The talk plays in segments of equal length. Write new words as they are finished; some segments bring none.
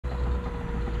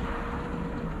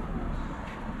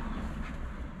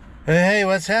Hey,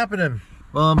 what's happening?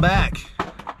 Well, I'm back.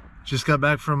 Just got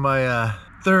back from my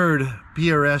third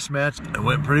PRS match. It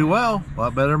went pretty well, a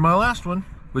lot better than my last one,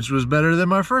 which was better than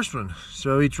my first one.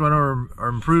 So each one are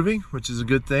improving, which is a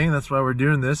good thing. That's why we're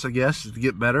doing this, I guess, is to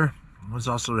get better. It's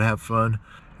also to have fun.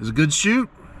 It was a good shoot.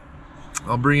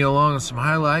 I'll bring you along with some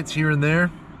highlights here and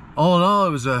there. All in all,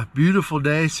 it was a beautiful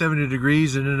day, 70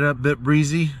 degrees. It ended up a bit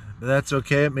breezy, but that's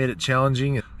okay. It made it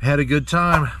challenging. I had a good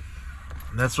time.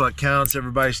 And that's what counts.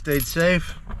 Everybody stayed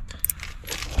safe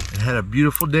and had a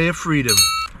beautiful day of freedom.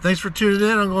 Thanks for tuning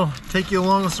in. I'm going to take you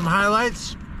along with some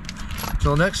highlights.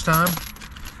 Until next time,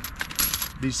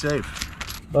 be safe.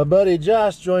 My buddy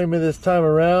Josh joined me this time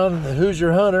around, the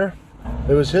Hoosier Hunter.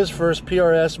 It was his first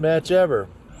PRS match ever.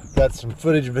 Got some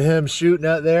footage of him shooting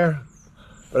out there,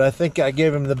 but I think I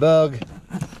gave him the bug.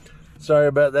 Sorry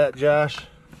about that, Josh.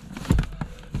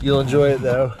 You'll enjoy it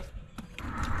though.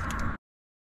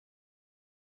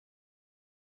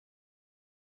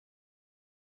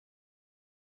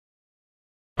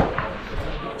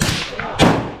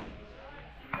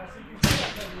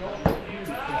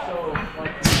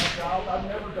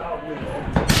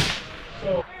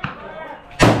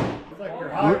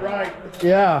 Right.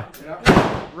 Yeah.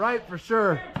 Right for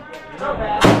sure.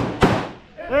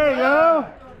 There you go.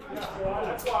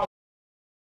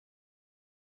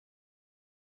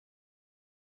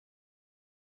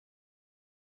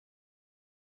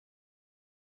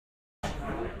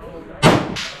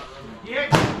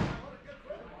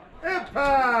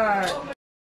 Impact.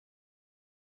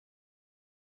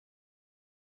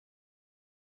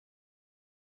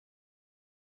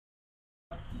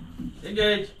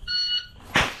 Engage.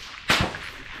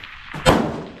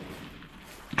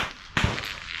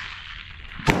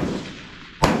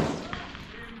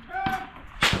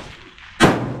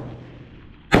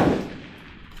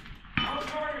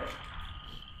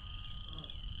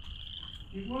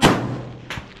 Keep moving.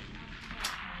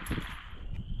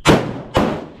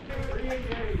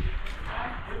 Re-engage.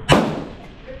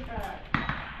 Impact.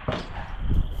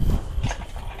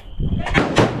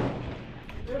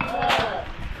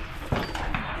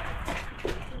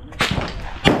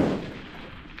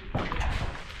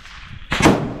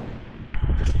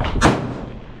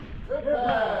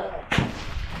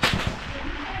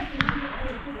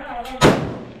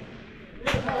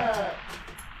 Impact.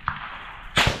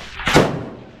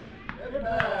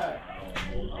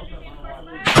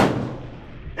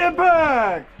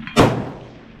 Impact!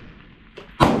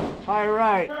 High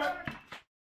right.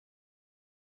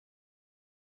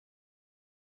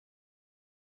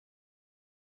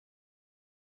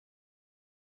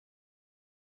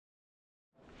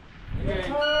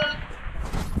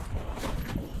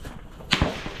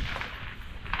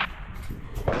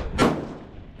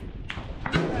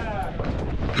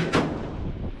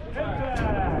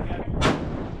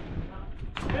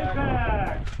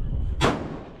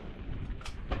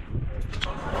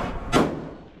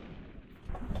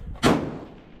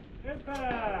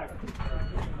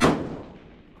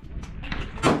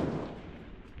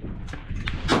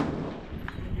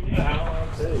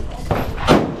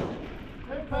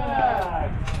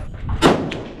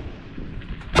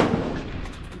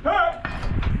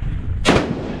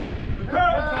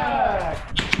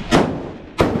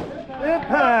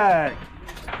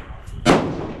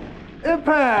 Impact!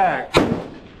 Impact!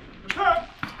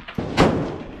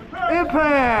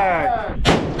 Impact!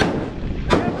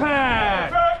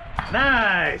 Impact!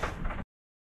 Nice!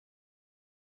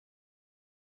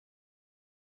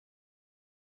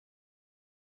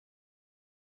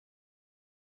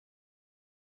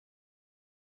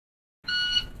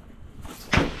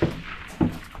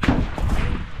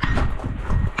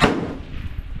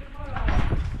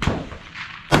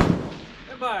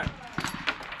 Impact.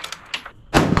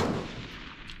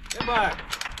 Impact.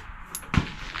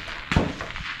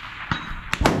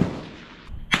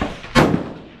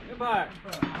 Impact.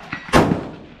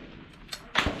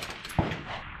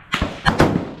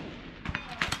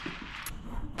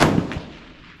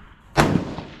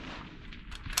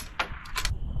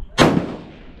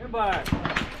 Impact. Impact.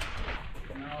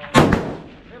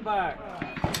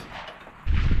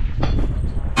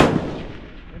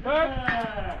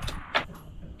 Impact.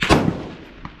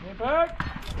 Impact.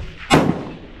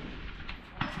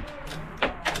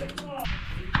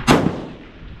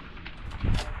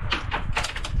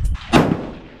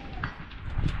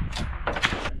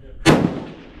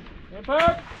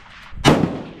 Impact.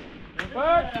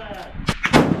 Impact.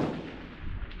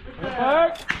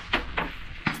 Impact.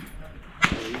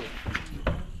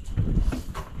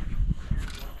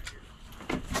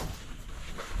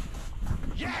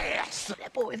 Yes!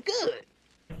 That boy is good.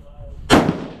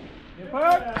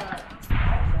 Impact.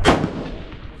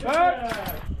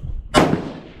 Impact.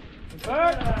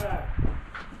 Impact.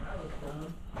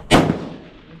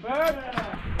 Impact.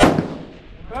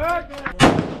 Impact.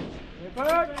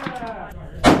 Impact.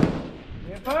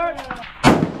 Impact.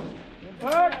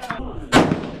 Impact.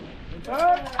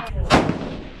 Impact.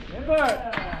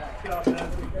 Impact.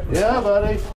 Yeah,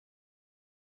 buddy.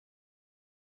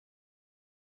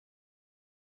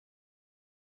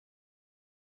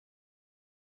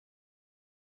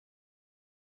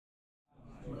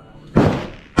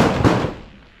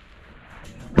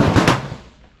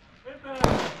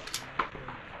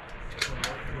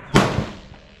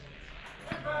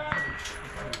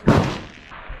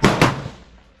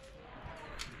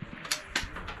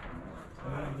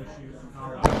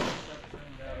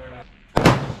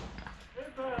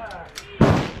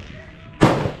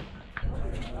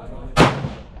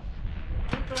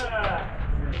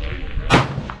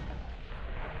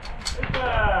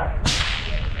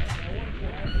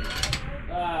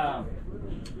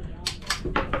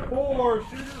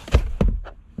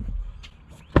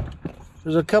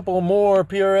 There's a couple more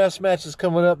PRS matches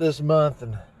coming up this month,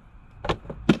 and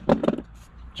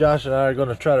Josh and I are going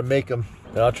to try to make them,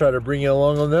 and I'll try to bring you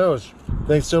along on those.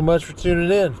 Thanks so much for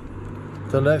tuning in.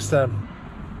 Until next time.